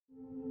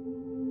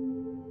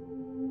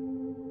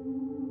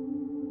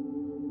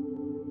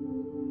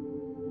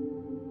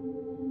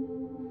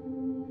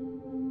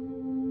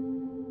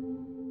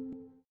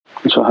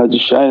Haji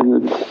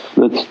Shahid,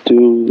 let's do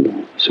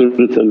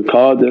Surah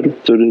al-Qadr,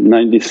 Surah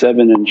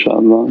 97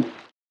 inshaAllah.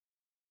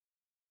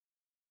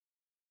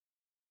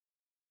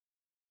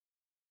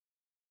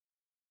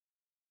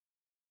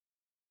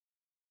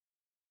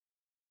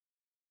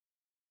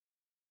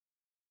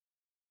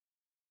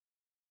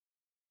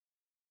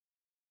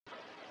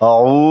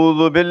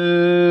 أعوذ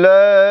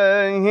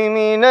بالله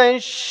من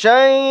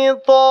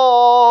الشيطان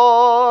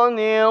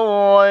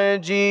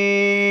الرجيم.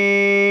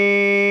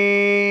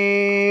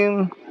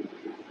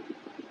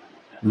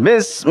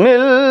 بسم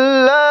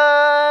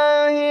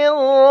الله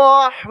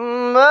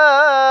الرحمن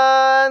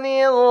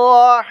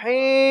الرحيم.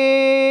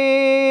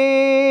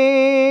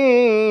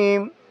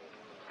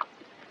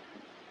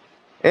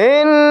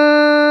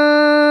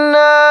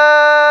 إنا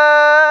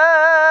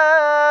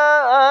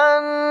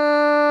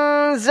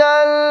أنزلناه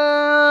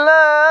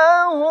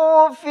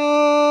في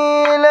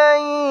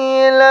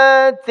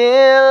ليلة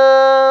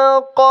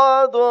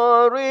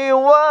القدر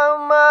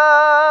وما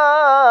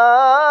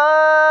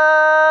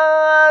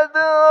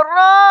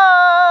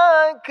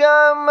أدراك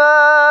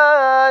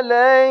ما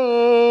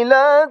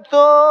ليلة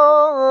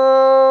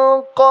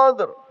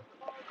القدر.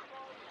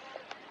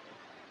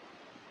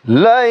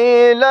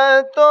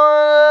 ليلة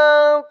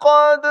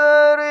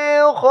القدر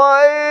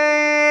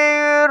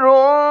خير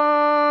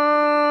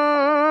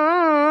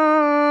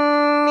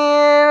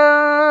من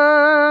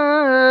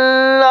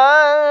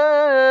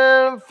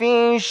ألف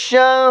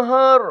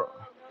شهر.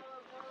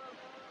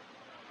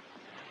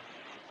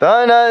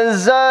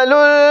 تنزل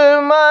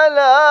الملائكة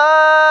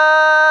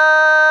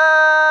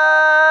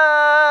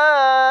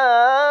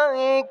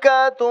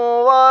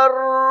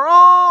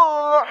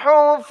والروح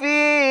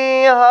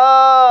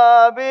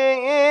فيها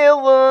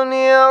بإذن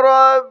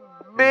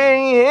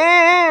ربهم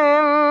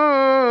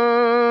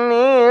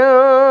من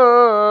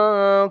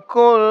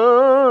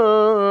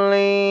كل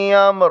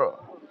أمر.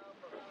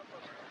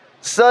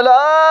 سلام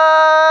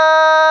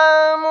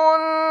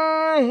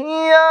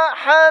هي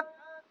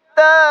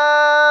حتى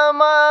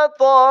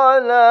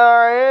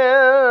مطلع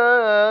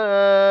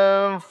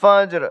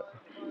الفجر.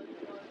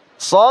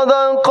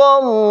 صدق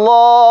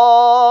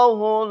الله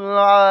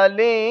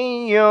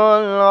العلي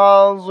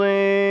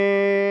العظيم.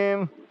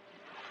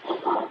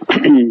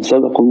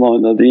 صدق الله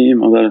العظيم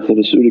وبارك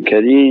رسول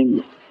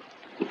الكريم.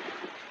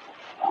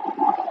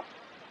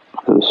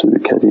 رسول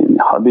الكريم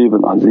Habib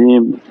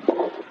al-Azim.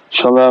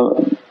 Inshallah,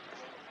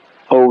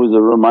 always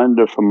a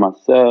reminder from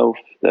myself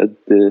that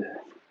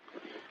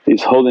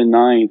these holy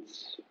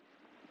nights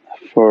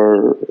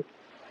for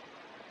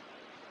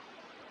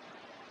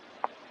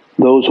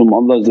those whom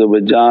Allah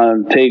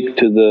take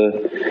to the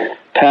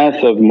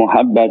path of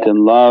muhabbat and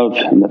love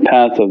and the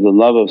path of the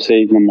love of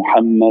Sayyidina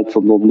Muhammad,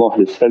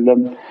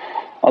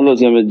 Allah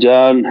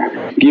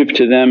give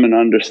to them an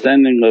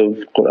understanding of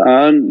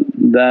Qur'an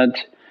that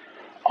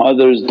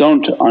others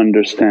don't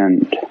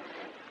understand.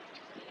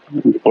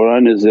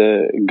 Qur'an is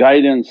a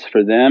guidance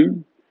for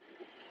them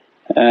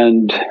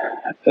and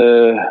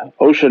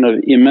ocean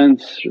of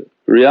immense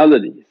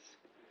realities.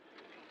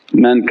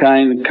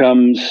 Mankind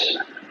comes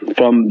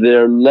from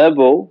their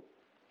level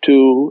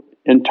to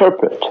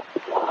interpret,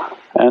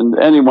 and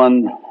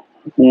anyone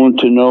who want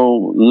to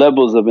know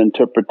levels of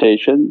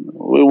interpretation,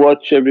 we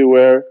watch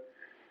everywhere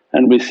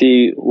and we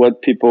see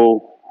what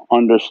people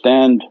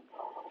understand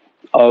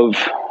of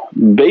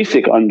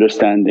basic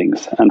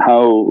understandings and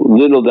how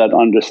little that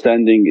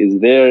understanding is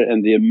there,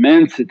 and the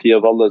immensity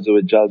of Allah's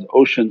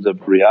oceans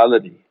of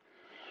reality.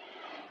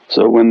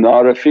 So when the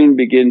arifin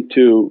begin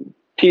to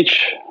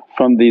teach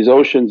from these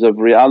oceans of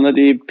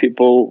reality,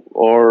 people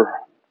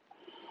are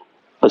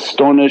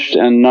astonished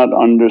and not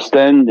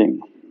understanding.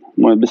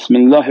 When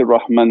Bismillahir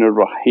Rahmanir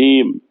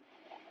Rahim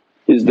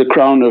is the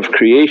crown of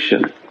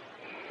creation,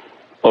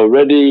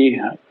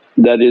 already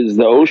that is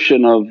the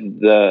ocean of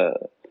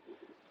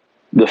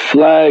the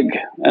flag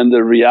and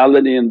the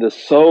reality and the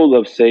soul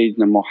of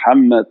Sayyidina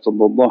Muhammad.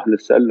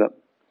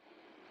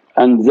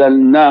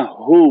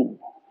 Anzalnaahu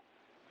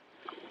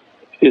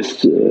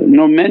is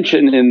no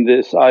mention in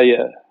this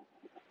ayah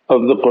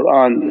of the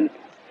Qur'an,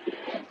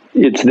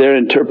 it's their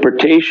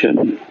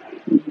interpretation.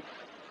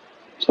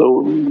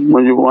 So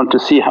when you want to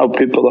see how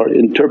people are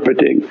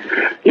interpreting,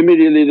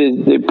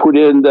 immediately they put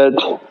in that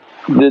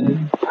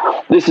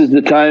this is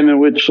the time in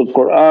which the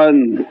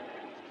Qur'an,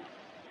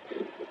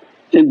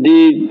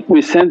 indeed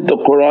we sent the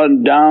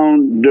Qur'an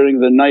down during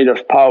the night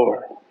of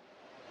power,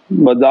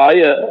 but the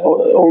ayah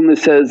only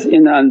says,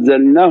 Innaa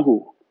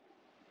anzalnaahu,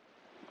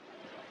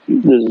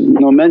 there's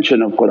no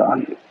mention of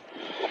Qur'an.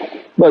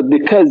 But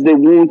because they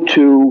want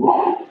to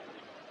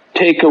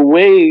take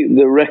away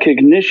the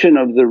recognition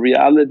of the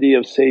reality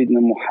of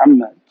Sayyidina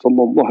Muhammad,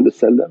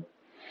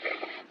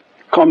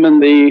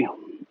 commonly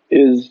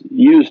is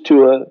used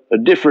to a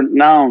different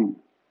noun,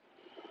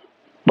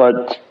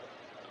 but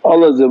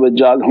Allah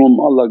whom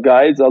Allah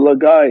guides, Allah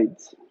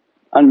guides.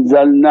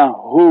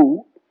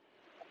 Anzalnaahu,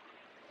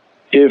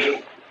 if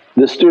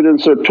the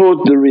students are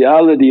taught the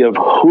reality of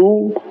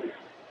who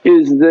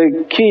is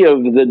the key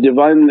of the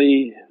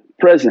Divinely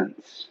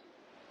Presence,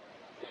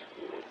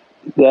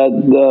 that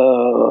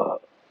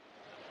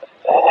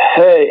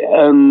hey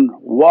and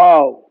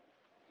wow,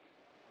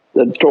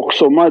 that talk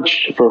so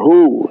much for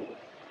who?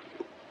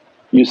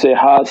 You say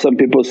ha, some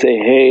people say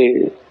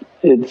hey,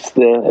 it's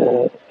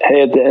the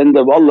hey at the end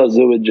of Allah,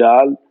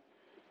 the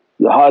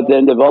ha at the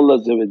end of Allah,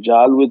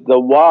 with the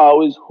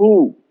wow is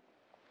who?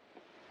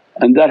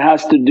 And that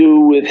has to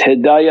do with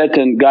Hedayat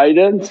and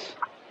guidance,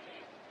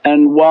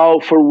 and wow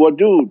for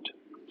Wadood.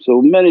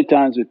 So many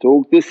times we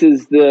talk, this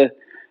is the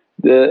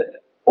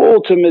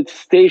ultimate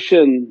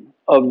station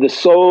of the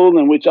soul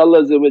in which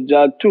Allah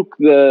took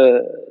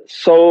the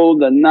soul,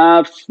 the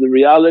nafs, the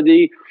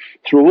reality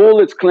through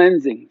all its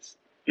cleansings,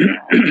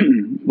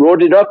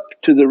 brought it up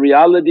to the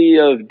reality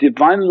of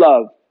Divine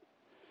love.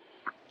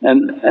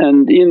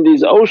 And in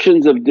these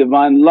oceans of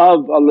Divine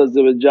love Allah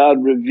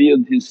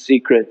revealed His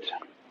secret.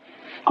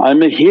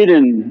 I'm a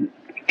hidden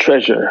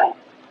treasure,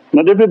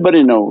 not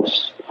everybody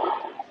knows.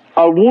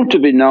 I want to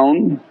be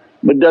known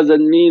but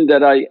doesn't mean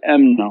that I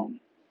am known.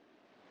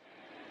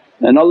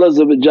 And Allah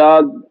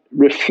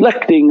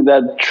reflecting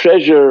that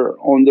treasure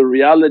on the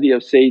reality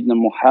of Sayyidina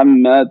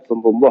Muhammad.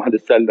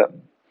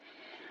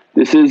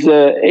 This is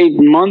 8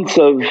 months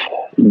of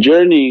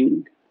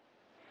journeying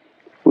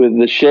with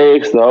the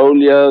shaykhs, the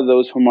awliya,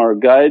 those whom are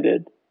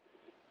guided,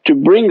 to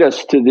bring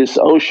us to this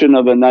ocean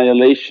of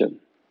annihilation.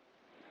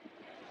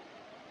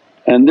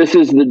 And this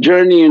is the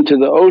journey into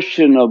the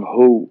ocean of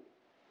who,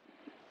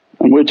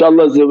 in which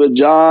Allah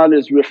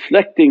is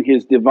reflecting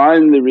His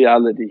Divinely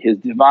reality, His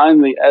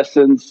Divinely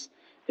essence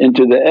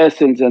into the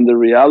essence and the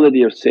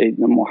reality of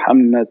Sayyidina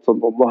Muhammad.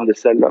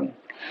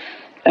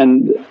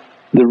 And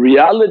the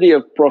reality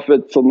of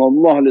Prophet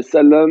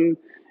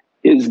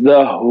is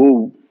the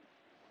who,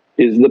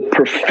 is the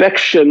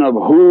perfection of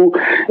who.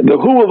 The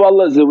who of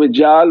Allah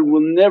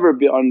will never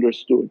be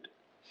understood.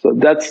 So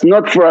that's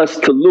not for us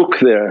to look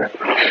there.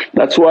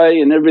 That's why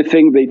in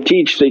everything they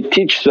teach the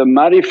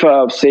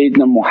marifah of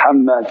Sayyidina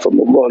Muhammad,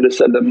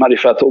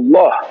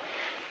 marifatullah.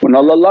 When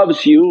Allah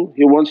loves you,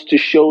 He wants to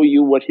show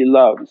you what He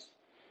loves.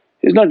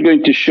 He's not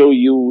going to show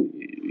you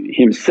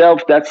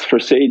Himself, that's for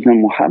Sayyidina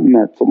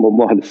Muhammad.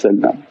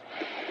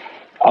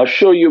 I'll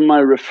show you my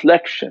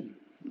reflection,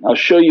 I'll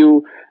show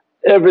you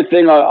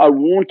everything I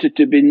wanted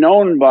to be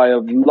known by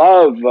of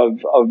love,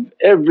 of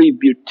every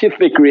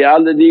beatific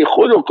reality,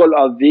 khuluqul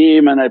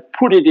azim, and I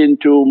put it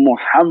into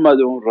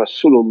Muhammadun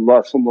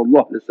Rasulullah.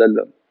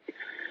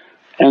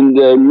 And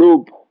the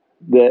lube,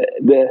 the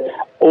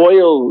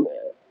oil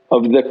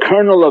of the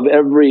kernel of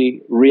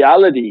every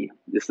reality.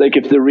 It's like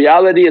if the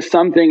reality is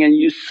something and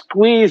you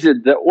squeeze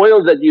it, the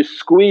oil that you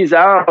squeeze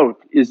out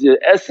is the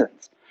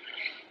essence.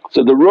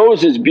 So the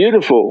rose is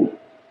beautiful,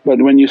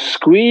 but when you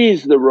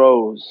squeeze the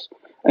rose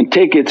and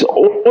take its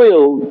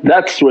oil,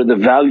 that's where the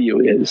value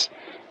is.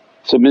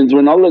 So it means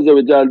when Allah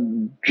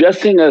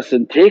dressing us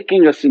and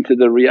taking us into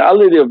the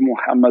reality of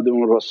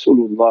Muhammadun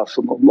Rasulullah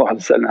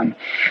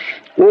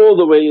all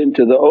the way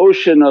into the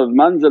ocean of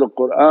manzil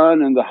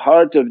Qur'an and the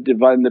heart of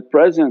Divinely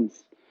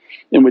Presence,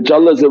 in which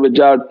Allah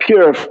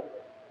purifies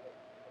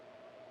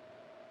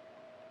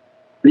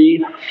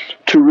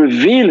to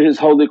reveal His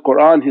Holy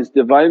Qur'an, His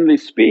Divinely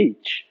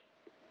speech.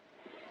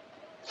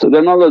 So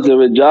then Allah says,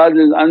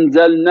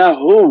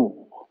 anzalnaahu,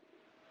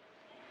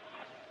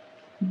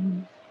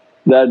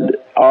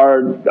 that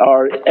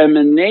our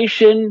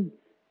emanation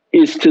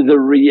is to the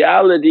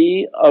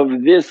reality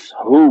of this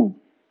who.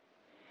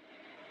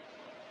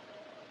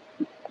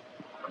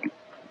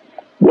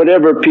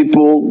 Whatever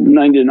people,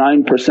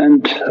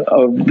 99%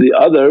 of the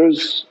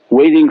others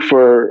waiting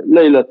for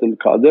laylatul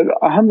qadr,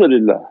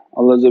 alhamdulillah,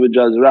 Allah's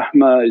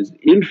rahmah is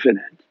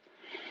infinite.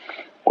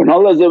 When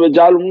Allah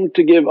wants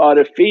to give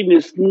arifeen,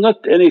 it's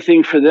not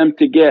anything for them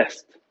to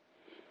guess.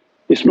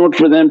 It's not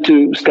for them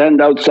to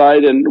stand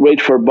outside and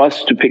wait for a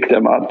bus to pick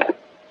them up.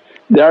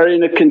 They are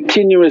in a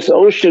continuous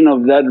ocean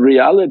of that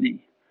reality.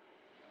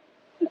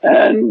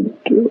 And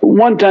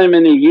one time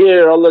in a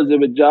year Allah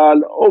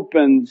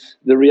opens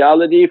the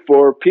reality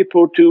for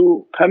people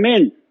to come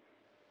in.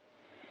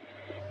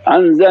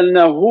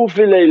 Anzalnaahu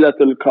fi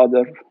laylatul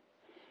qadr.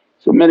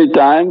 So many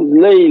times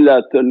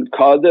laylatul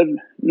qadr,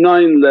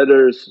 9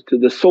 letters to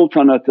the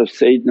sultanate of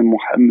Sayyidina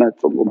Muhammad.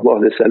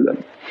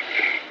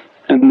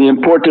 And the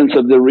importance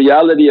of the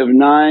reality of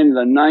 9,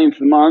 the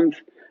 9th month,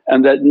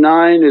 and that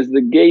 9 is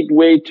the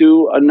gateway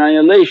to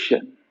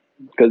annihilation.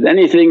 Because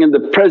anything in the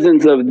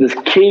presence of this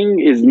king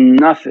is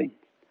nothing,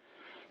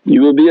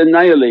 you will be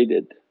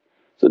annihilated.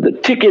 So the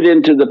ticket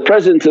into the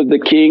presence of the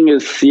king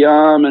is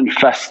siyam and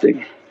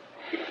fasting.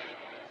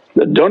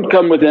 That don't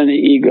come with any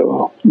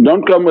ego,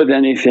 don't come with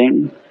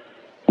anything,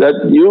 that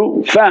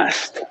you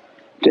fast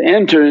to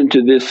enter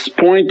into this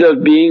point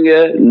of being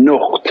a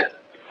nuqt,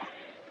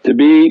 to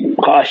be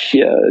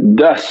khashya,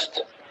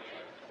 dust.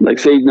 Like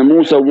Sayyidina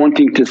Musa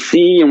wanting to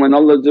see, and when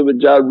Allah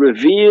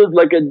revealed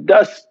like a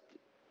dust,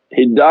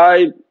 he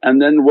died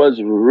and then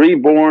was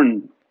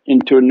reborn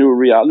into a new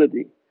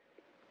reality.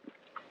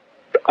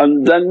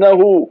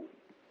 Anzalnaahu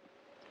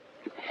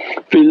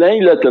fi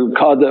laylatil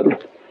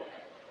qadr,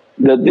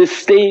 that this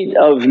state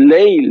of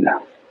Layl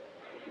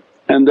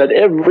and that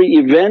every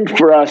event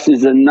for us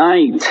is a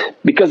night,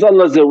 because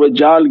Allah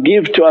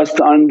give to us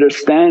to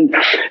understand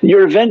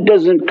your event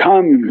doesn't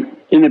come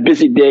in a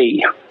busy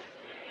day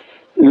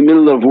in the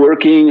middle of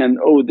working and,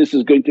 oh this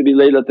is going to be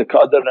Laylatul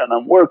Qadr and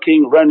I'm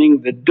working,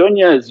 running. The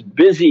dunya is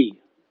busy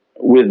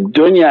with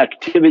dunya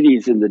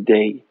activities in the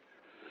day,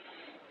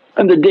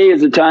 and the day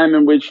is a time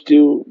in which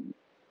to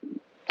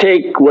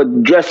take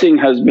what dressing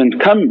has been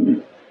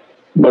come.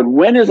 But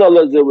when is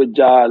Allah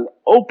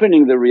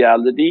opening the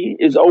reality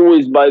is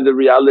always by the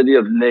reality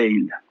of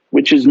Layl,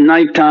 which is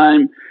night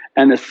time,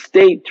 and a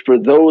state for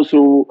those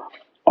who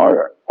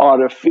are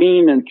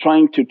arifeen and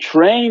trying to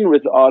train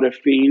with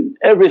arifeen.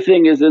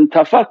 Everything is in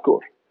tafakkur,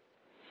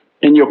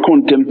 in your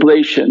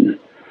contemplation,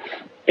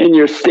 in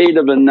your state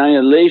of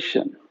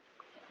annihilation.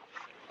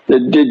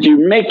 That did you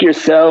make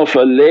yourself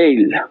a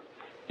Layl?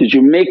 Did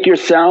you make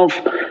yourself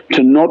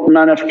to not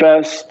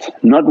manifest,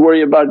 not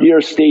worry about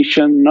your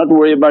station, not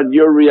worry about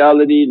your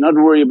reality, not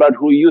worry about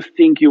who you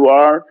think you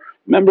are?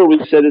 Remember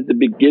we said at the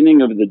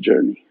beginning of the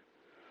journey,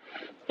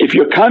 if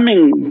you're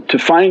coming to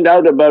find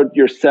out about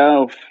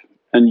yourself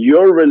and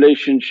your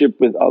relationship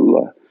with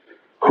Allah,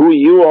 who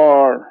you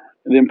are,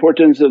 the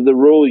importance of the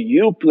role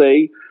you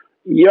play,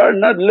 you're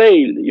not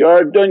Layl,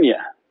 you're dunya,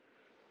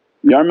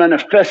 you're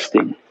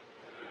manifesting.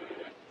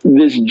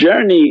 This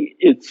journey,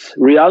 its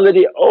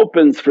reality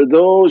opens for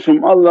those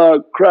whom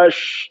Allah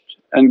crushed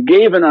and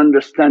gave an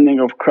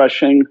understanding of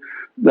crushing,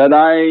 that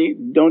I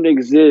don't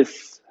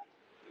exist,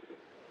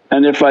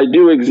 and if I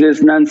do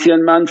exist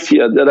nansiyan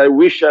mansiya, that I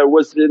wish I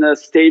was in a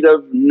state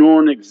of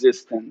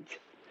non-existent.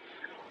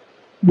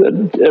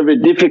 That every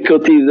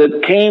difficulty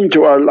that came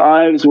to our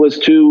lives was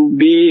to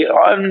be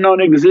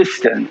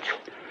non-existent,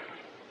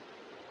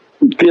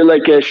 feel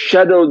like a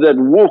shadow that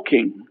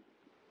walking.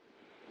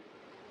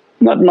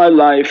 Not my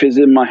life is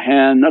in my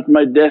hand, not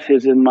my death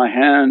is in my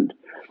hand,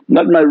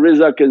 not my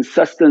rizq and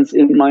sustenance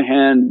in my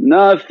hand,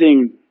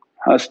 nothing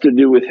has to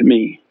do with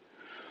me.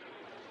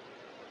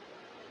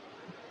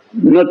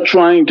 Not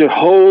trying to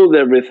hold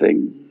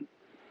everything.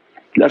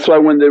 That's why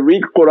when they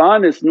read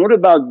Qur'an it's not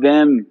about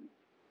them,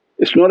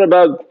 it's not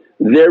about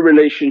their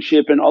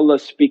relationship and Allah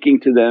speaking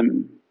to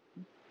them.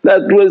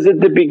 That was at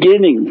the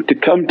beginning to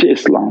come to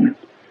Islam.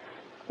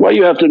 Why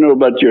you have to know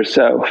about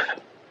yourself?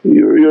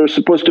 You're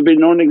supposed to be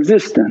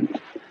non-existent.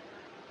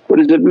 What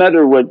does it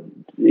matter what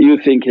you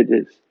think it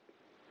is?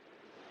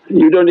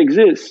 You don't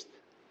exist.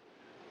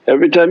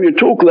 Every time you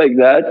talk like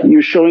that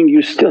you're showing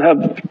you still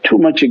have too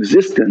much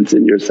existence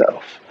in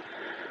yourself.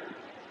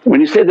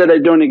 When you say that I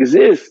don't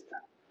exist,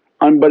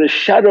 I'm but a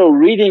shadow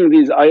reading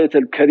these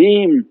ayatul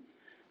kareem.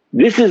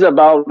 This is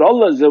about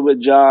Allah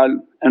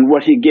and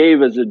what He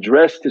gave as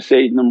address to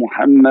Sayyidina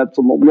Muhammad.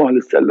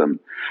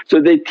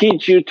 So they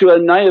teach you to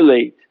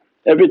annihilate.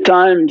 Every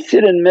time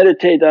sit and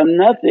meditate, I'm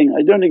nothing,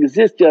 I don't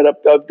exist Ya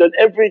Rabbi, I've done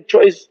every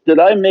choice that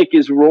I make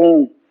is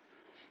wrong,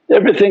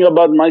 everything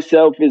about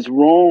myself is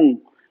wrong.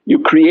 You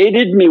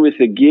created me with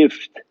a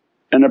gift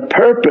and a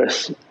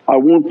purpose. I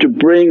want to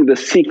bring the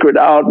secret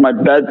out, my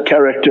bad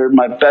character,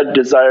 my bad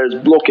desires,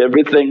 block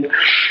everything.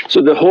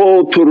 So the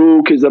whole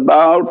turuq is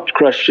about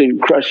crushing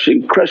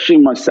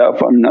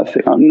myself, I'm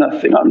nothing, I'm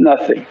nothing, I'm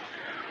nothing.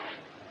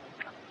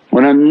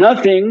 When I'm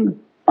nothing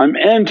I'm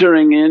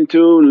entering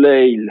into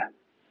Layl,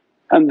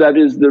 and that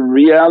is the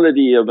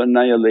reality of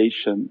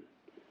annihilation.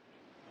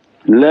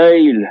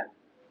 Layl,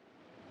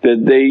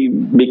 that they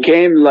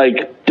became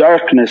like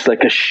darkness,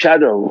 like a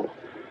shadow.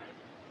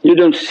 You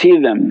don't see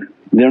them,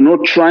 they're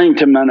not trying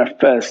to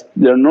manifest,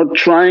 they're not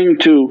trying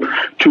to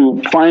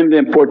find the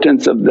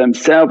importance of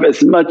themselves.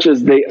 As much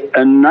as they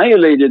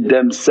annihilated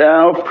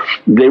themselves,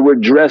 they were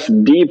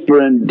dressed deeper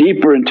and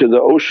deeper into the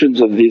oceans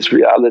of these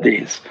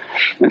realities.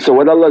 And so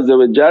what Allah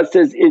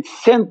says, it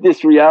sent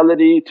this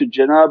reality to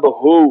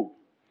Janabahu.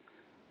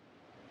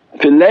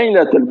 Fi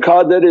Laylatul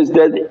Qadr is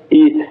that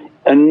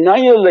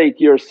annihilate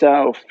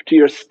yourself to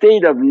your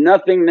state of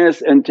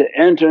nothingness and to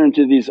enter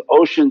into these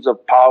oceans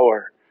of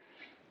power.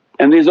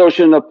 And these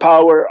oceans of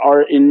power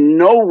are in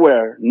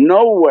nowhere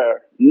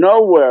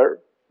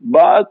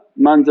but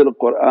manzil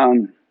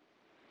Qur'an.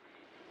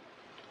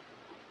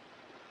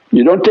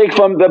 You don't take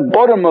from the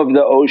bottom of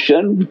the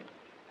ocean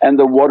and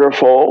the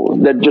waterfall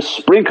that just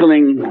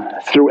sprinkling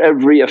through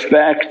every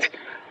effect,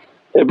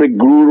 every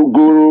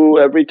guru,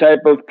 every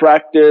type of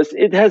practice,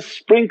 it has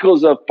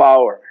sprinkles of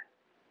power.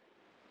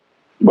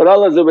 But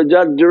Allah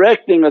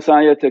directing us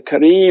ayatul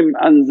kareem,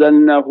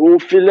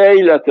 anzalnaahu fi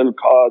laylatil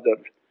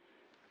qadr,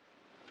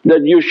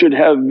 that you should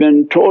have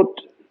been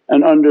taught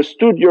and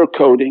understood your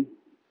coding.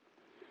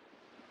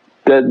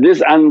 That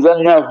this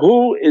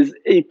anzalnaahu is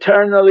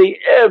eternally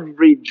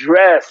every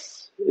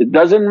dress. It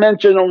doesn't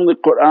mention only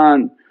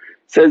Qur'an,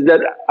 says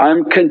that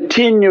I'm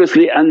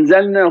continuously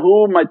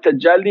anzalnaahu, my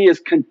tajalli is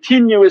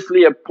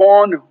continuously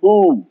upon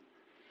who?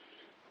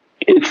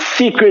 Its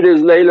secret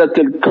is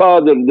Laylatul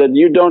Qadr, that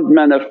you don't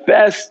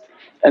manifest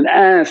and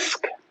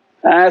ask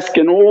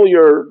in all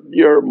your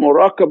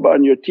muraqabah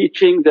and your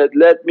teaching that,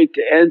 let me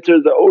to enter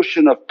the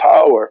ocean of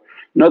power,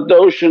 not the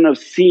ocean of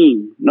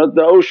seeing, not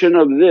the ocean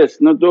of this,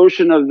 not the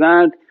ocean of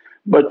that,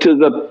 but to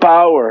the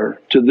power,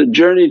 to the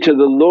journey to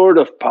the Lord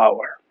of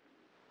power.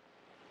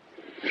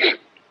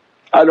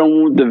 I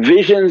don't want the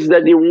visions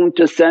that you want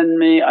to send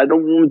me, I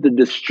don't want the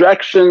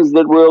distractions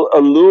that will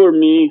allure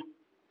me.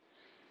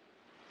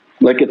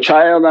 Like a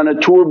child on a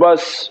tour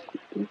bus,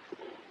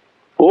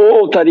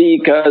 all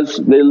tariqas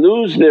they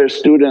lose their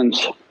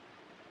students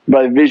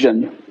by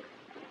vision.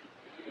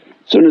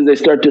 As soon as they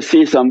start to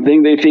see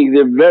something they think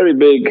they're very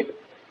big,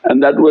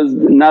 and that was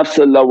nafs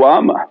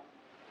al-lawama.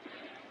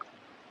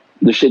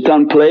 The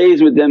shaitan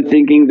plays with them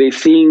thinking they're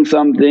seeing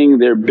something,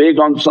 they're big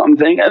on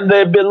something, and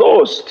they'll be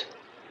lost.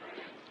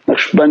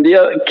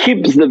 Naqshbandiya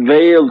keeps the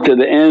veil to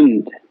the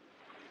end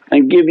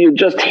and give you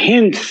just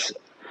hints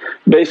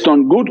based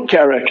on good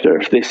character,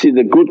 if they see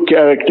the good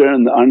character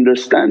and the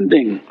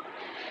understanding.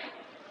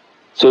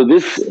 So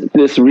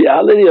this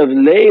reality of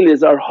layl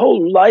is our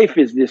whole life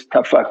is this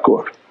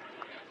tafakkur,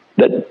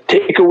 that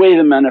take away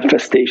the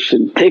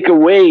manifestation, take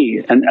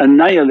away and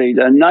annihilate.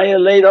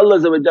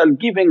 Allah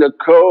giving a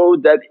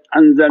code that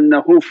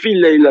anzalnaahu fi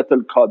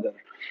laylatil qadr.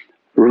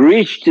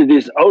 Reach to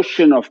this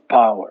ocean of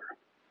power.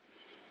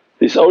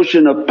 This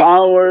ocean of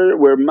power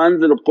where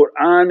manzil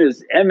Qur'an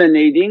is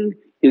emanating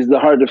is the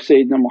heart of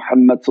Sayyidina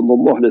Muhammad,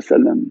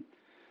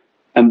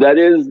 and that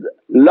is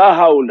la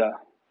hawla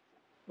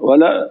wa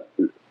la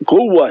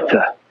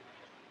quwwata.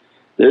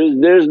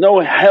 There's no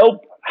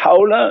help,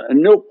 hawla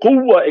and no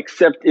quwwa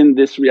except in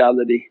this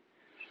reality.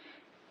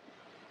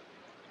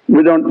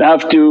 We don't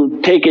have to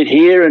take it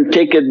here and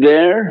take it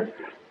there.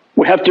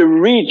 We have to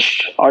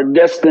reach, our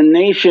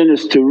destination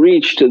is to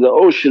reach to the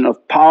ocean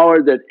of power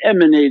that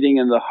emanating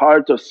in the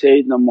heart of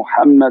Sayyidina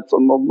Muhammad.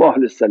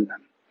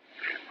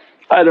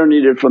 I don't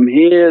need it from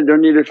here,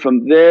 don't need it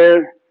from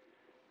there.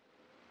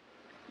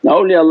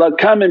 Awliyaullah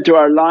come into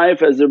our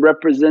life as a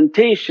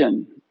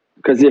representation,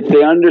 because if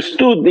they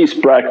understood these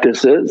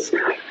practices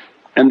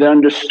and they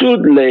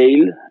understood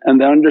layl and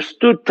they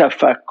understood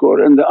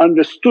tafakkur and they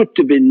understood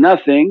to be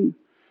nothing,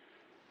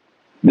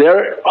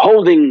 they're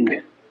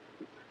holding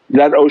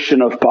that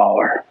ocean of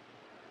power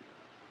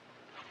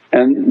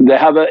and they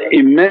have an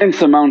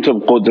immense amount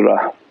of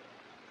qudra.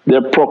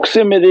 Their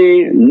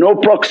proximity, no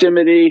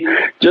proximity,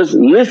 just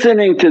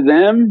listening to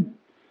them,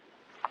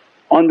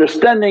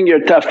 understanding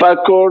your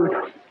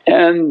tafakkur,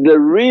 and the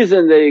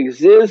reason they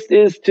exist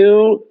is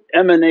to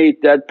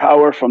emanate that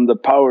power from the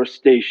power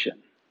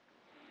station.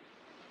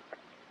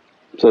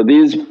 So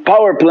these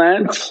power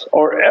plants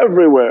are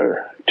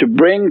everywhere to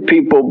bring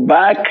people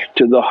back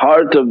to the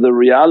heart of the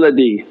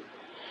reality,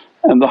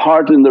 and the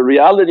heart and the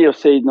reality of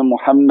Sayyidina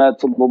Muhammad.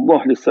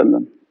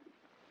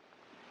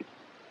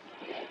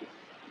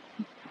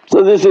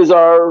 So this is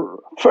our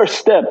first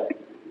step.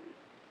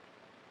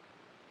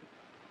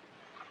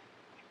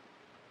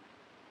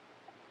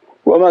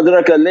 وَمَا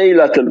أَدْرَاكَ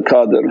لَيْلَةُ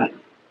الْقَدْر.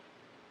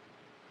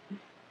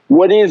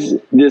 What is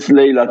this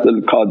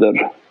laylatul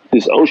qadr?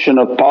 This ocean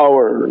of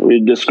power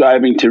we're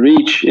describing to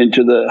reach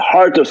into the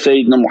heart of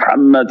Sayyidina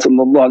Muhammad.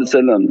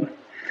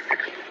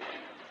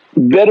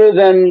 Better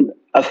than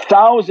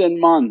 1,000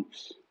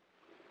 months,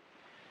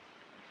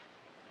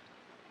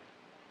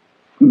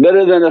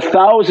 better than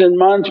 1,000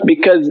 months,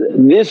 because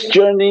this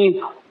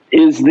journey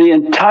is the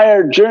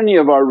entire journey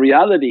of our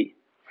reality.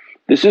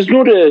 This is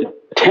not a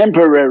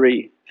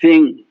temporary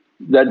thing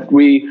that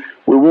we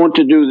want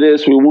to do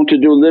this, we want to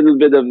do a little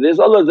bit of this.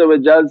 Allah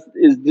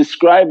is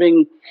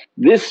describing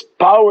this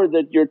power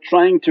that you're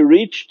trying to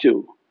reach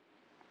to.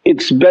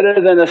 It's better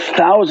than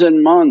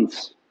 1,000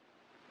 months,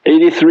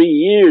 83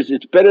 years,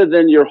 it's better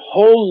than your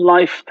whole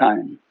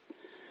lifetime.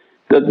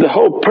 That the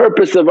whole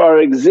purpose of our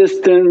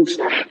existence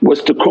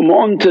was to come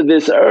onto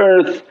this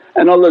earth,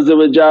 and Allah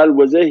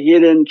was a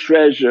hidden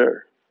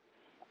treasure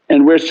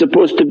and we're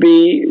supposed to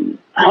be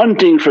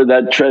hunting for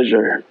that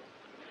treasure.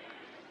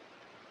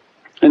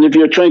 And if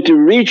you're trying to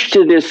reach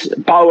to this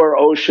power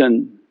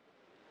ocean,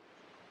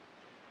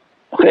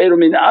 khairum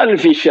min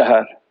alfee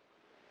shahr,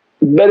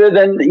 better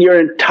than your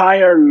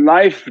entire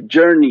life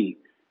journey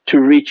to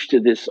reach to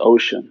this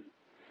ocean.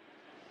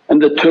 And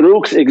the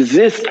turuqs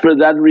exist for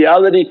that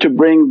reality, to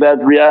bring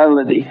that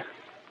reality.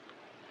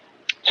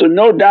 So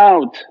no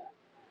doubt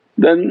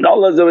then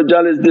Allah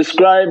is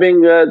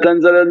describing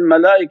tanzal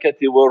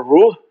al-malaikati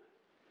wal-ruh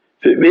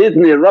fi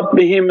bi-idhni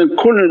rabbihim min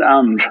kulli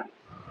amr.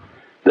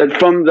 That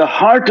from the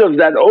heart of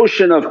that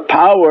ocean of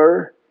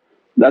power,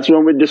 that's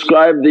when we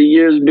described the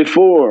years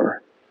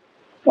before.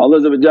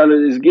 Allah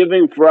is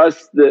giving for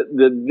us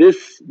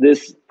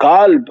this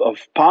qalb of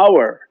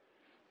power.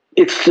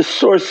 It's the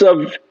source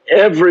of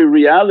every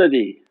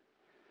reality.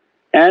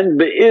 And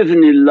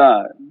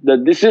bi-idhnillah,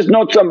 that this is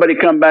not somebody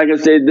come back and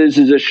say, this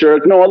is a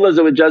shirk. No, Allah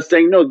is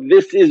saying, no,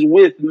 this is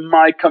with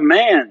my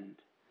command.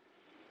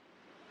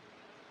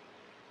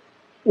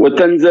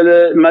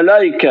 وَتَنزَلَ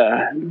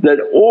malaika, that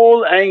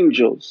all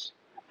angels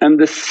and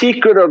the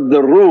secret of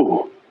the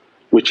ruh,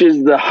 which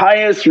is the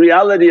highest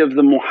reality of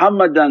the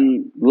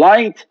Muhammadan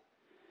light,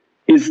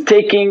 is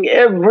taking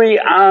every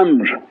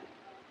amr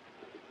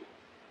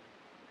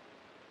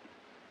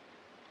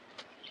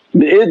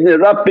bi-idhni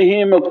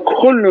rabbihim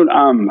kullul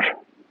amr.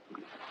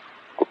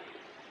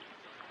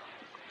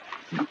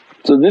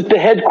 So this is the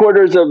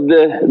headquarters of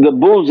the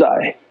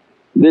bullseye,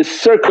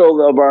 this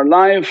circle of our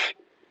life,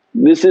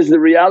 this is the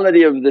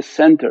reality of the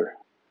center.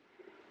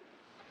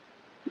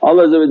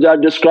 Allah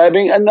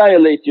describing,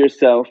 annihilate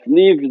yourself,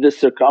 leave the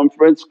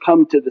circumference,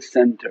 come to the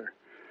center.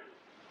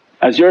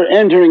 As you're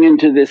entering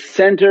into this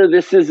center,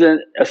 this is a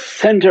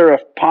center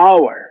of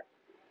power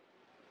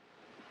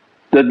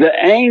that the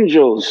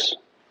angels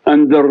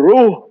and the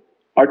ruh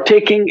are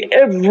taking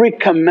every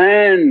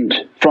command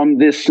from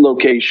this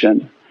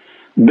location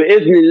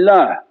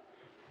bi-idhnillah.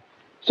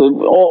 So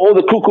all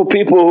the cuckoo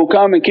people who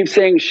come and keep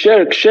saying,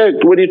 shirk,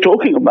 shirk, what are you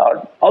talking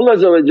about? Allah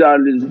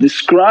is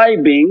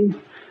describing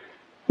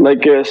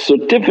like a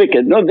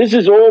certificate, no, this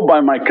is all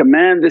by my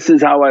command, this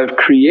is how I've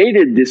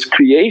created this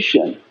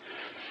creation.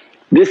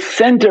 This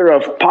center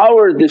of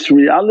power, this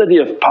reality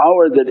of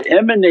power that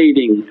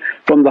emanating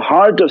from the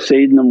heart of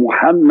Sayyidina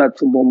Muhammad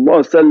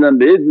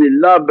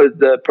bi-idhnillah, with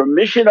the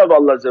permission of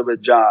Allah,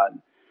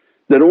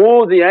 that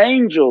all the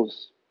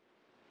angels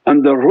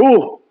and the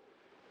ruh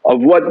of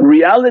what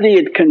reality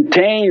it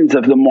contains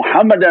of the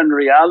Muhammadan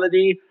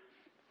reality,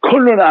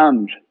 kullun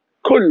amr,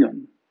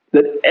 kullun,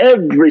 that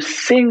every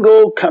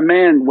single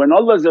command, when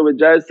Allah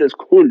says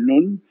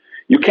kullun,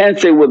 you can't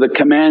say, well the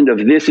command of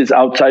this is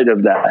outside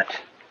of that.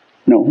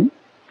 No,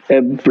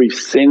 every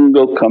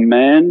single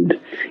command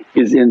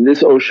is in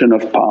this ocean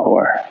of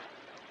power.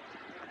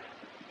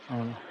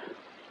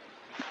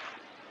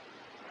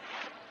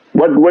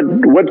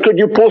 What could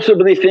you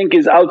possibly think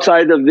is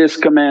outside of this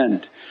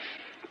command?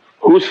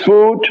 Whose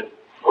food?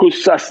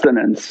 Whose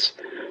sustenance?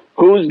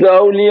 Who's the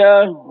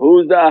awliya?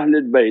 Who's the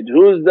Ahlul Bayt?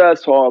 Who's the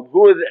ashab?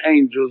 Who are the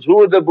angels?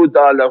 Who are the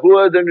budala? Who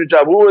are the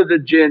nujab? Who are the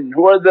jinn?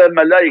 Who are the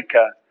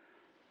malaika?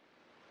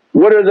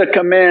 What are the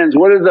commands?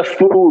 What are the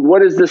food?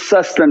 What is the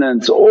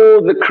sustenance?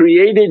 All the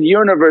created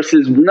universe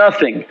is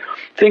nothing.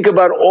 Think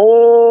about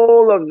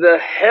all of the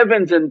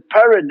heavens and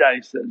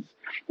paradises,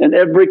 and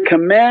every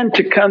command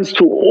comes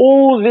to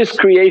all this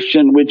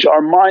creation which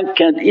our mind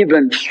can't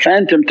even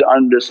fathom to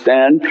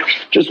understand.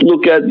 Just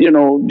look at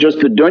just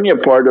the dunya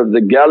part of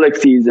the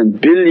galaxies and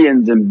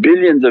billions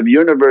of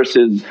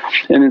universes,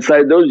 and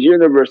inside those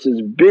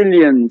universes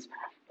billions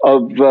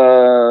of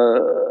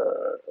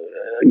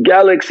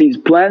galaxies,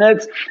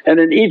 planets, and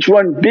in each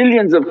one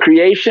billions of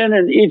creation,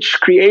 and each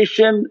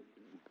creation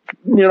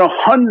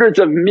hundreds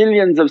of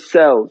millions of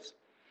cells.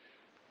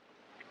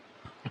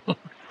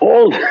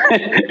 All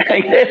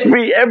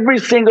every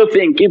single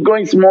thing, keep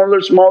going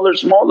smaller, smaller,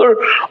 smaller,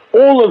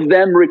 all of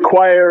them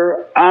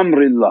require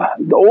amrillah,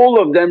 all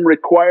of them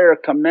require a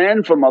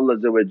command from Allah.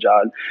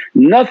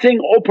 Nothing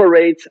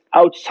operates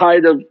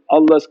outside of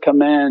Allah's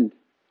command.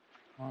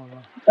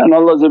 And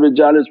Allah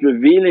is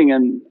revealing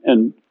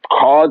and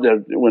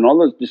qadr, when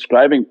Allah is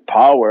describing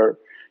power,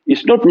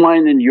 it's not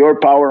mine and your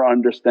power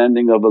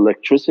understanding of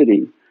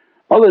electricity.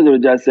 Allah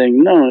is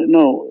saying,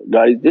 no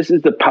guys, this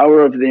is the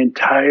power of the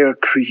entire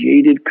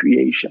created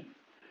creation.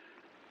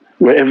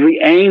 Where every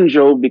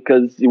angel,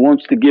 because he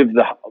wants to give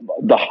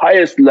the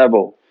highest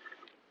level,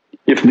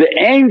 if the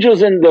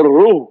angels and the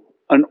ruh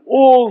and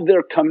all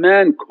their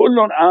command,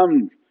 kullun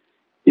amr,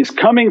 is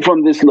coming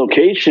from this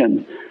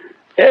location,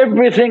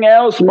 everything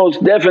else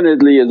most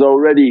definitely is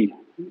already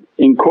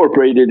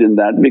incorporated in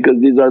that, because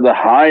these are the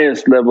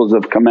highest levels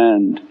of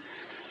command.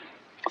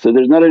 So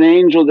there's not an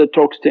angel that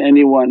talks to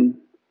anyone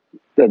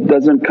that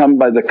doesn't come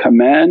by the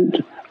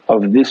command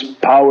of this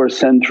power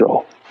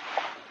central.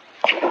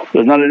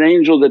 There's not an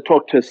angel that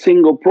talked to a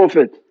single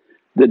prophet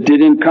that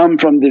didn't come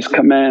from this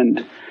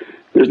command.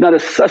 There's not a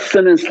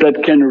sustenance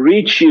that can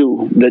reach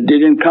you that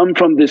didn't come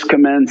from this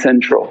command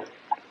central.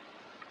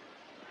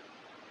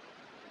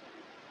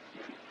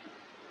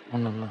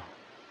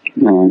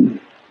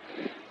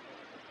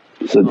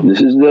 So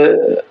this is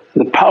the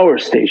power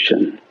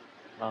station.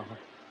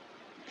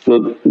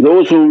 So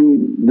those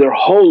whom their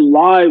whole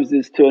lives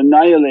is to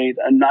annihilate,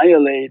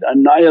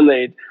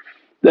 annihilate,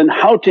 then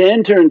how to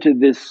enter into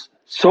this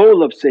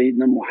soul of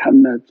Sayyidina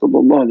Muhammad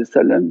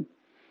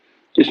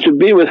is to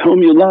be with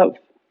whom you love.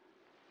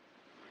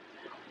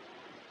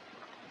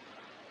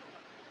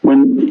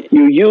 When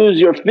you use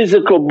your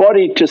physical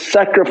body to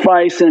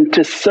sacrifice and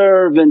to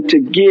serve and to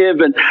give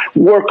and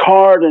work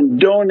hard and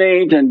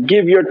donate and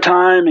give your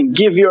time and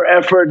give your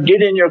effort,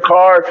 get in your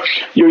car,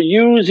 you're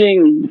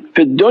using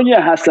fid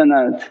dunya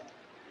hasanat,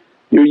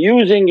 you're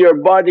using your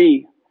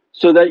body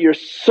so that your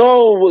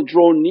soul will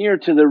draw near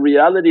to the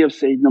reality of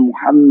Sayyidina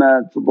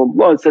Muhammad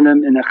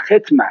in a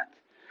khidmat.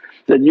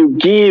 That you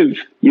give,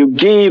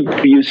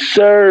 you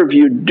serve,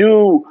 you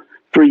do.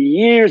 For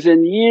years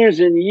and years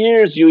and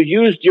years you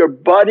used your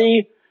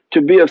body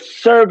to be of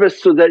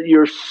service so that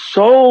your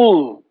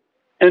soul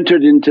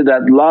entered into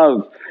that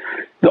love.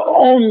 The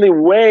only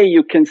way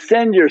you can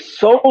send your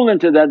soul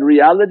into that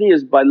reality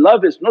is by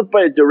love, it's not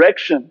by a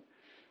direction.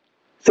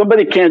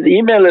 Somebody can't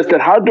email us that,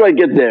 how do I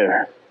get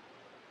there?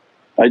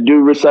 I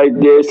do recite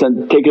this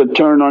and take a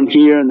turn on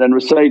here and then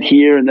recite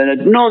here and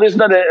then… No, this is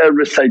not a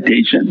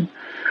recitation.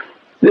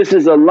 This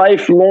is a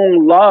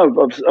lifelong love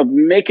of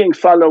making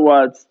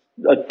salawats,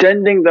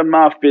 attending the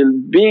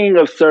mahfil, being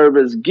of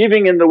service,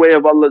 giving in the way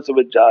of Allah,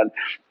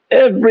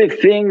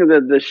 Everything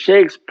that the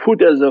shaykhs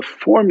put as a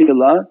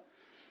formula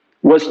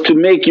was to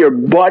make your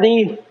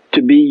body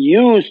to be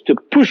used to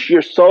push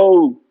your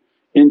soul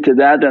into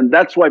that, and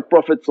that's why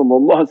Prophet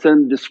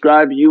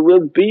described, you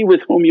will be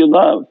with whom you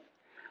love.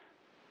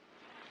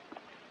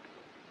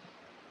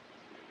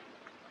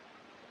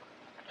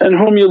 And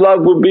whom you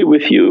love will be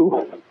with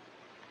you.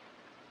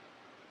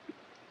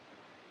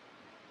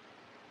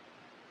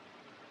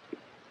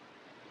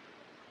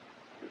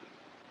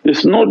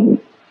 It's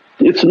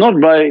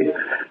not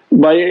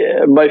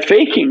by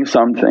faking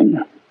something.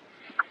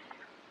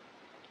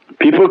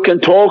 People can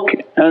talk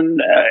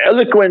and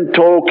eloquent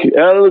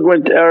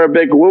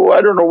Arabic,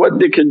 I don't know what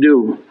they can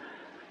do.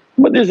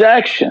 But there's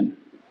action.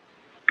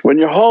 When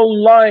your whole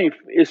life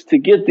is to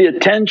get the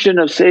attention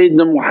of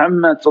Sayyidina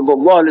Muhammad,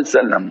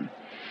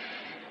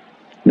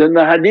 then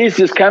the hadith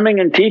is coming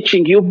and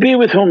teaching, you be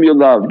with whom you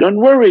love. Don't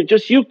worry,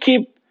 just you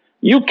keep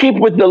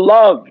with the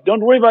love,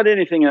 don't worry about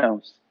anything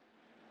else.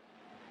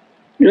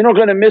 You're not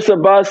going to miss a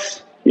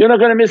bus, you're not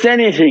going to miss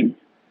anything.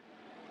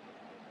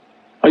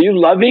 Are you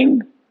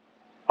loving?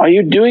 Are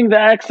you doing the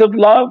acts of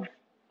love?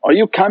 Are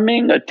you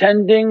coming,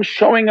 attending,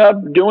 showing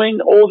up,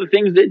 doing all the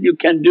things that you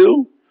can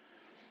do?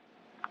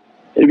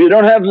 If you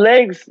don't have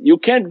legs you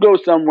can't go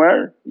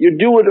somewhere, you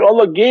do what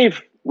Allah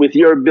gave with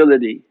your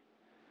ability,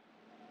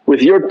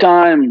 with your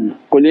time.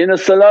 قُلْ إِنَّ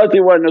الصَّلَاةِ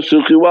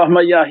وَنُسُكِي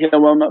وَمَحْيَايَ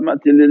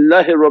وَمَمَاتِي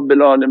لِلَّهِ رَبِّ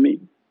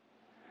الْعَالَمِينَ.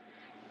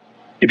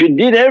 If you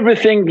did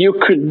everything you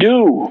could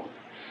do,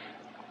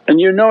 and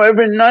you know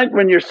every night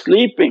when you're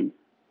sleeping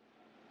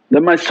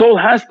that my soul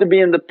has to be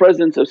in the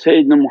presence of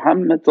Sayyidina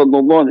Muhammad,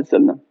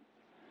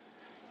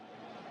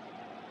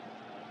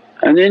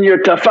 and in your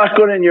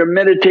tafakkur and your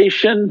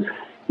meditation,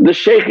 the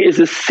shaykh is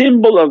a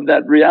symbol of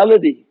that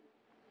reality.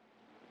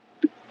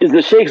 Is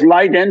the shaykh's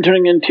light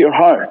entering into your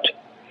heart?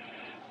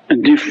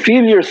 And do you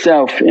feel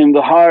yourself in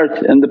the heart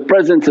and the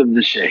presence of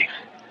the shaykh?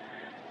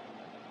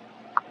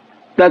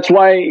 That's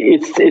why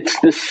it's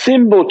the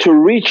symbol to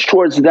reach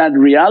towards that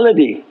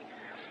reality,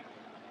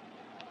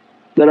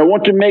 that I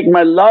want to make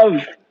my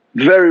love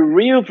very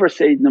real for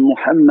Sayyidina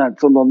Muhammad.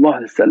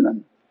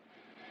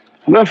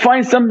 If I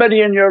find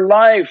somebody in your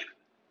life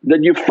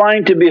that you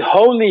find to be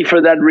holy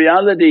for that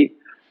reality,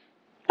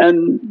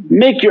 and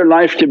make your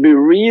life to be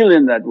real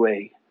in that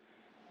way,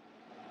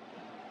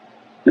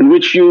 in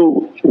which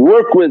you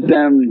work with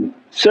them,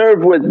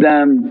 serve with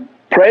them,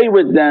 pray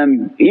with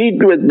them,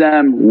 eat with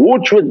them,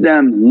 watch with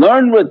them,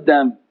 learn with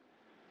them,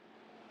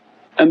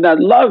 and that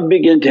love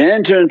begin to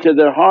enter into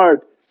their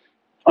heart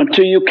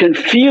until you can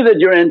feel that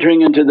you're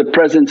entering into the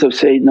presence of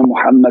Sayyidina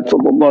Muhammad.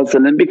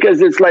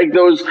 Because it's like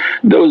those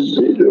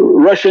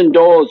Russian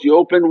dolls, you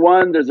open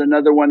one there's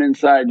another one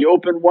inside, you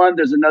open one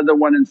there's another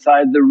one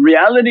inside. The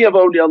reality of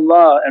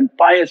awliyaullah and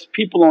pious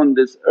people on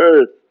this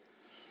earth,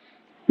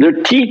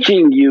 they're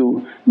teaching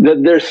you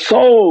that their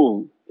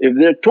soul, if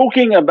they're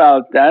talking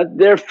about that,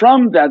 they're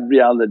from that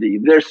reality.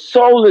 Their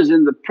soul is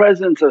in the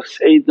presence of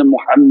Sayyidina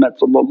Muhammad.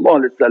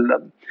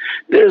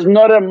 There's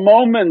not a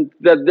moment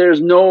that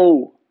there's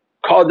no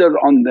qadr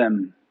on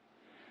them.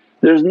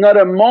 There's not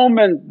a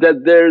moment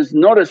that there's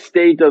not a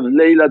state of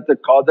laylatul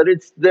qadr,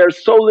 their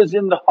soul is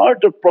in the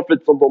heart of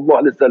Prophet.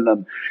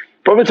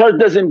 Prophet's heart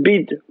doesn't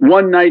beat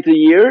one night a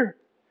year.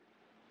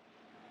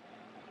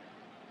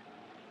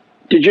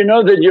 Did you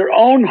know that your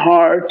own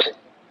heart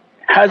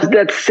has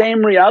that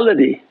same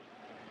reality?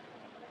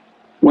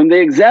 When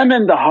they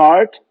examined the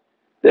heart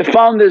they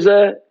found there's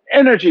a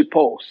energy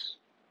pulse,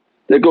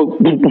 they go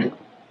boom, boom,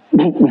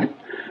 boom, boom.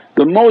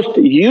 The most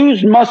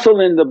used muscle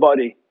in the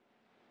body.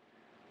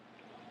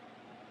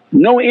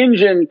 No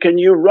engine can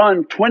you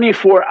run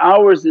 24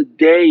 hours a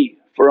day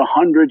for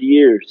 100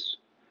 years.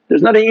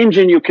 There's not an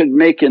engine you can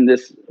make in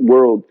this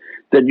world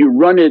that you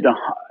run it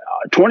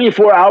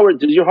 24 hours.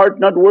 Does your heart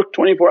not work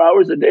 24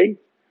 hours a day?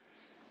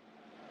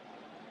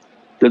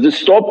 Does it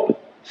stop?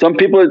 Some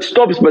people it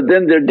stops but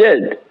then they're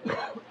dead.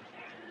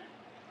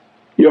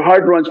 Your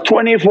heart runs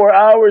 24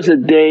 hours a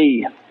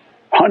day,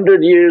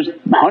 100 years,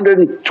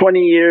 120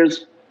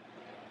 years.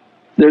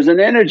 There's an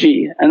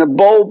energy and a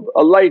bulb,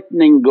 a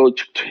lightning goes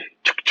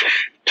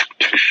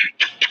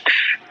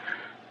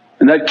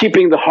and that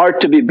keeping the heart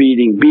to be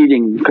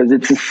beating because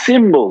it's a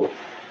symbol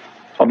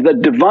of the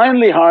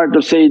Divinely heart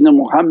of Sayyidina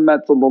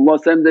Muhammad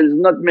that is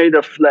not made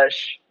of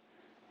flesh.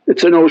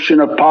 It's an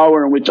ocean of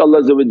power in which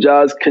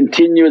Allah's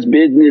continuous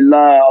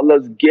bi-idhnillah,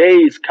 Allah's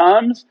gaze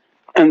comes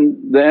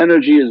and the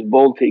energy is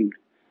bolting.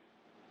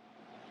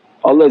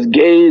 Allah's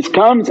gaze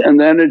comes and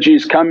the energy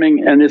is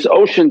coming and it's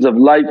oceans of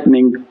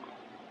lightning.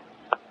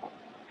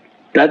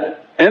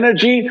 That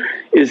energy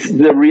is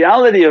the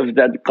reality of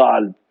that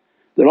qalb,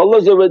 that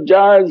Allah's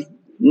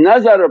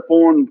nazar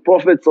upon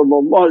Prophet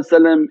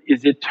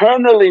is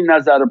eternally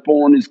nazar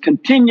upon, is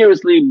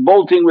continuously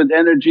bolting with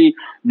energy.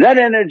 That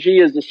energy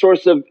is the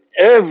source of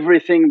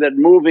everything that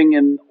moving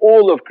in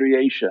all of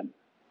creation.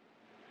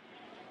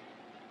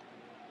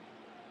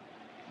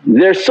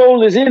 Their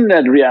soul is in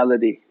that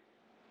reality,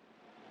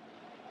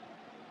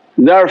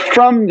 they are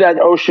from that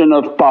ocean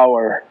of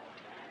power.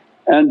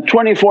 and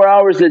 24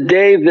 hours a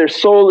day their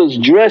soul is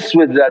dressed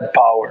with that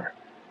power.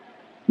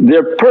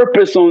 Their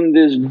purpose on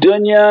this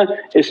dunya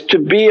is to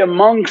be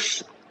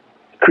amongst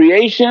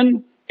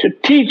creation to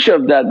teach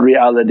of that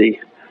reality,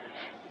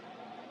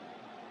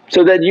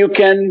 so that you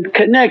can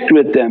connect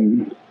with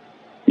them,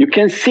 you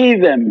can see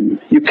them,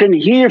 you can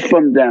hear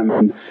from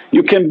them,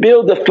 you can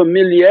build a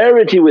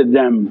familiarity with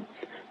them,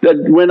 that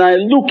when I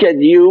look at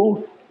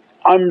you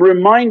I'm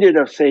reminded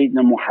of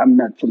Sayyidina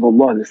Muhammad.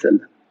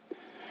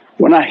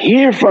 When I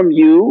hear from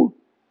you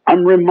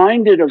I'm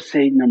reminded of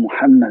Sayyidina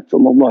Muhammad,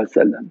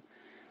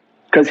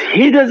 because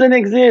he doesn't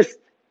exist,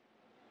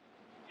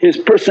 his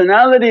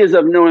personality is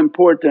of no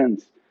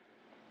importance,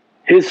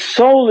 his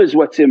soul is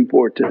what's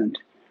important.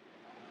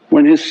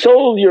 When his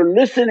soul, you're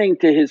listening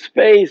to his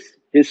face,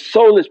 his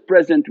soul is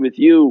present with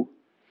you.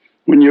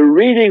 When you're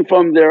reading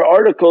from their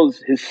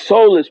articles, his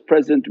soul is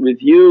present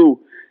with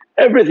you.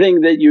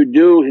 Everything that you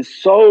do, his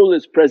soul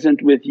is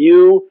present with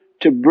you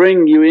to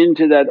bring you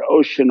into that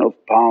ocean of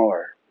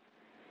power,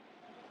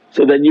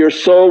 so that your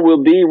soul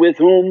will be with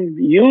whom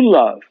you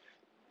love.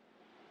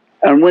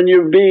 And when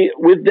you be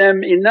with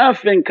them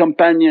enough in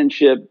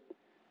companionship,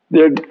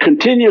 they're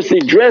continuously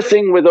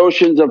dressing with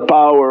oceans of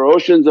power.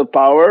 Oceans of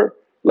power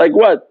like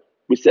what?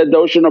 We said the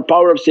ocean of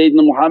power of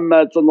Sayyidina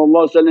Muhammad,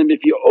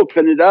 if you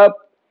open it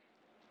up,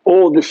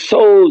 all the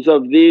souls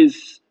of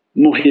these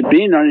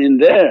muhibbeen are in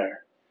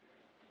there.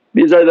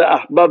 These are the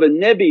ahbab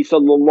al-Nabi,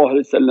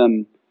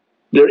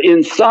 they're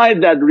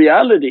inside that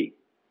reality.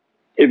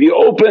 If you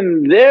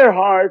open their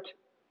heart,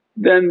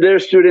 then their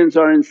students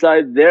are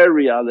inside their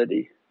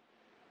reality.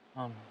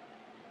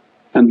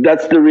 And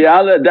that's the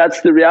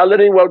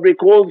reality what we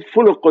call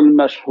fulqul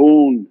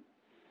mashhoon.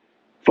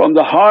 From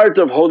the heart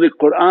of Holy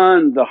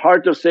Qur'an, the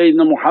heart of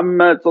Sayyidina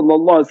Muhammad,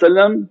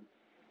 Ayatul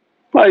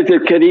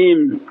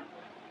Kareem,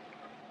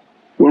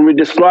 when we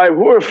describe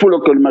who are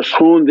fulqul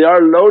mashhoon, they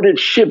are loaded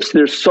ships,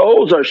 their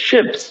souls are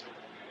ships.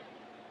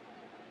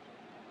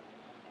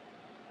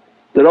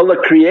 That Allah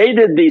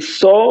created these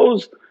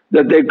souls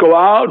that they go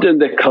out and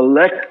they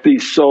collect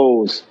these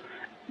souls,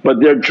 but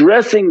they're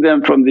dressing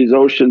them from these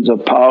oceans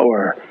of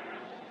power.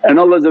 And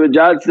Allah said,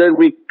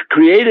 we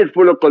created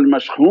fulqul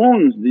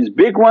mashhoon, these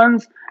big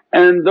ones,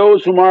 and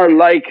those whom are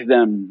like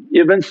them,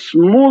 even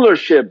smaller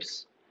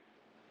ships,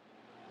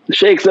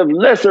 shaykhs of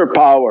lesser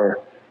power,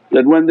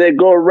 that when they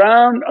go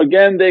around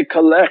again they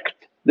collect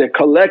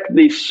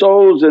these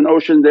souls in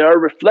ocean, they are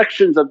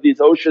reflections of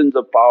these oceans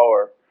of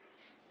power.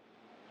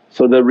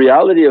 So the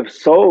reality of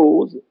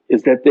souls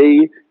is that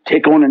they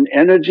take on an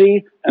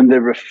energy and they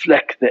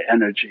reflect the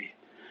energy.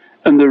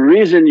 And the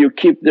reason you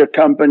keep their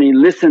company,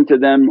 listen to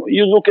them,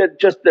 you look at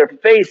just their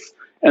face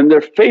and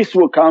their face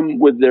will come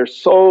with their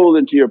soul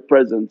into your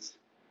presence.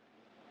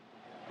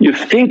 You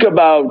think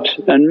about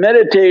and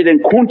meditate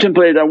and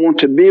contemplate, I want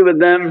to be with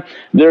them,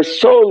 their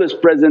soul is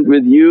present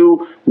with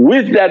you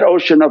with that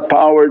ocean of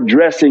power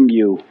dressing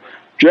you,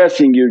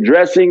 dressing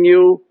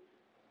you,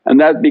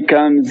 and that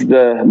becomes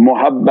the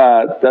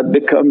muhabbat, that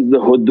becomes the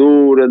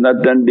hudur, and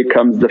that then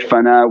becomes the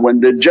fana. When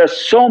they're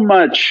just so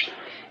much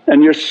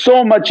and you're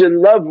so much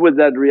in love with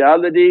that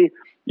reality,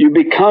 you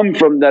become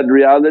from that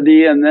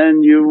reality, and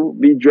then you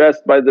be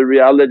dressed by the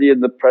reality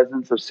in the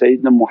presence of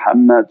Sayyidina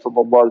Muhammad,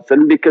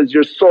 because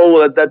your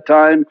soul at that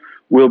time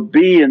will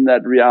be in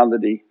that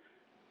reality.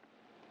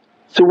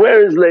 So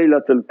where is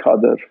Laylatul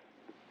Qadr?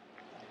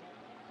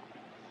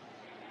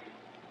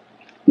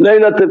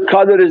 Laylatul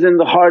Qadr is in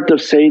the heart of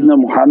Sayyidina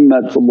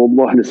Muhammad.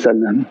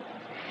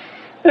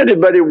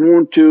 Anybody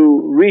want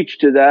to reach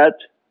to that,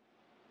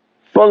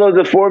 follow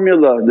the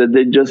formula that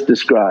they just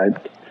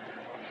described.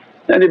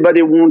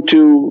 Anybody want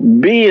to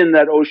be in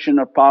that ocean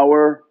of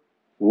power,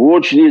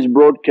 watch these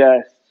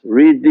broadcasts,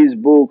 read these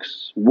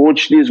books,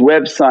 watch these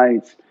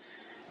websites.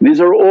 These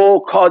are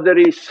all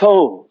Qadri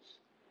souls.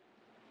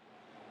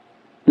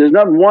 There's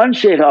not one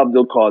Shaykh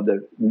Abdul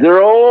Qadir,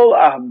 they're all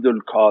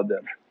Abdul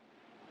Qadir.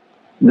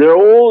 They're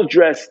all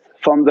dressed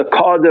from the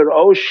Qadr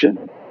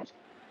ocean,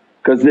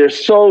 because their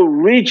soul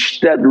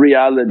reached that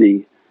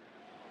reality.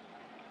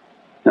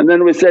 And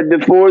then we said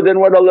before, then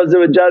what Allah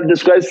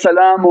describes,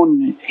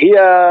 Salaamun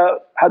hiya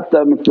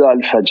hatta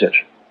matla' al-fajr.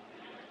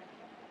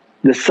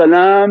 The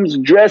salams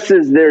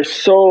dresses their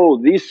soul,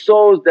 these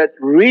souls that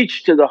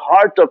reach to the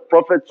heart of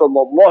Prophet,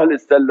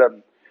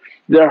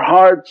 their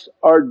hearts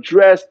are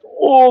dressed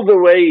all the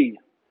way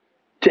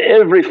to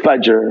every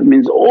fajr. It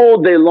means all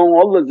day long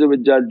Allah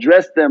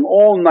dressed them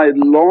all night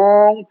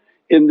long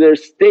in their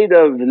state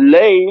of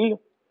layl,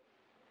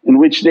 in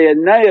which they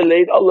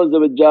annihilate,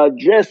 Allah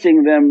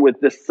dressing them with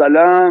the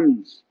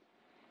salams.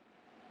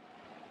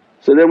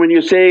 So then when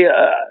you say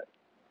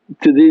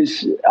to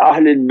these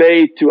Ahlul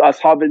Bayt, to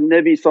Ashab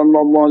al-Nabi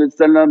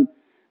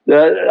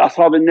the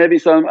Ashab al-Nabi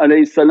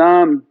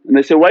and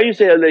they say, why you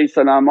say alayhi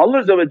salam?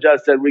 Allah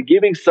said, we're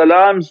giving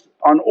salams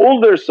on all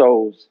their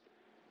souls.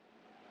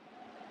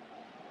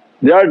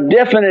 They are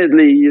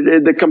definitely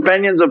the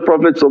companions of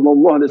Prophet,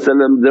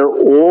 they're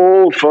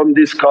all from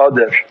this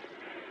Qadr.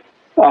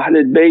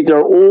 Ahlul Bayt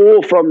are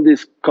all from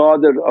this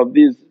Qadr of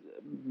these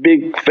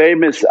big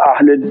famous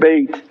Ahlul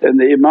Bayt and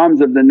the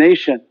Imams of the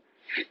nation.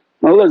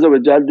 Allah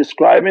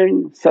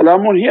describing,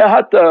 Salaamun hiya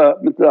hatta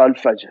mitla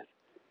al-Fajr,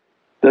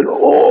 that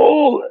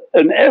all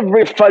and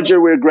every Fajr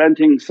we're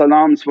granting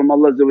salams from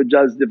Allah's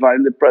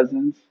Divinely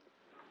Presence.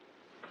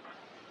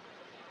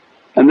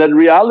 And that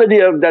reality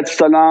of that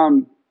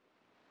salam,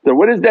 that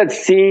what is that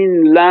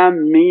seen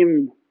lam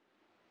mim,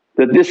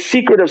 that this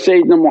secret of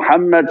Sayyidina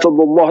Muhammad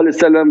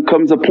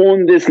comes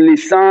upon this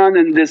lisan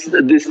and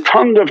this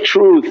tongue of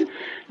truth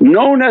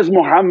known as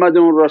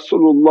Muhammadun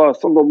Rasulullah.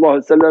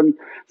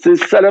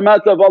 Since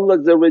salamat of Allah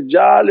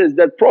is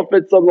that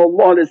Prophet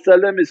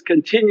is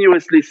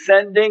continuously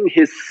sending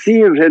his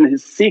sir and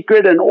his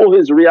secret and all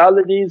his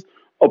realities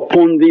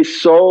upon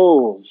these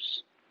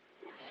souls.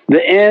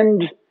 The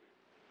end,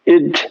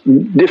 it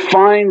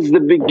defines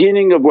the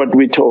beginning of what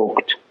we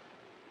talked.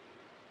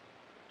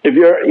 If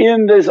you're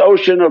in this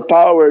ocean of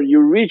power,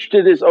 you reach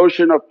to this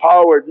ocean of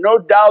power, no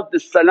doubt the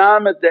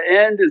salam at the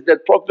end is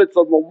that Prophet's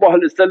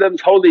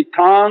holy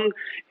tongue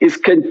is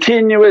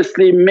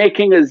continuously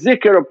making a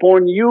zikr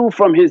upon you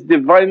from his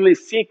Divinely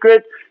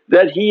secret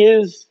that he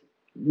is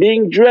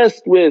being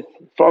dressed with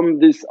from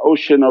this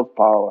ocean of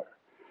power.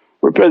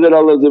 We pray that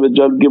Allah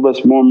give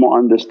us more and more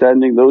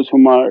understanding. Those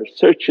whom are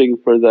searching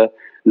for the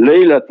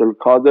laylatul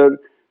qadr,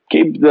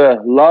 keep the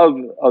love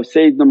of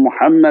Sayyidina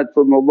Muhammad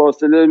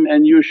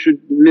and you should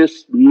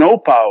miss no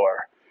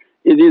power.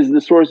 It is the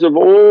source of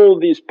all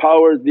these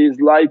powers, these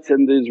lights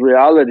and these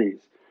realities.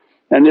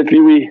 And if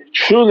we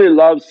truly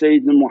love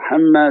Sayyidina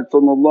Muhammad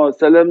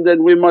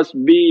then we must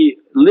be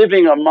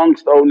living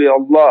amongst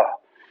awliyaullah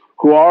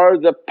who are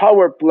the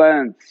power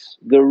plants,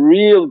 the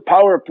real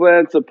power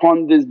plants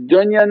upon this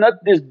dunya,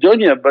 not this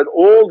dunya but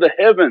all the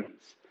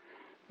heavens,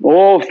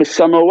 all fi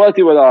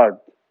samawati wal ard,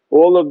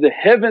 all of the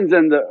heavens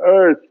and the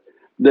earth.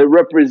 They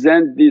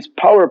represent these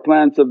power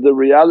plants of the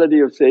reality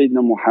of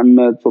Sayyidina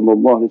Muhammad.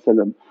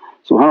 Subhana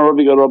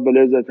rabbika rabbil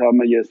izzati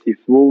amma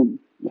yasifoon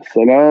wa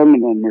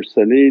salaamun al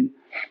mursaleen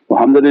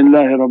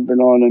walhamdulillahi rabbil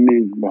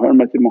alameen bi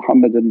hurmati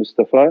Muhammadin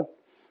Mustafa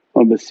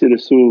wa bi sirri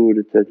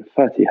Surat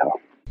al-Fatiha.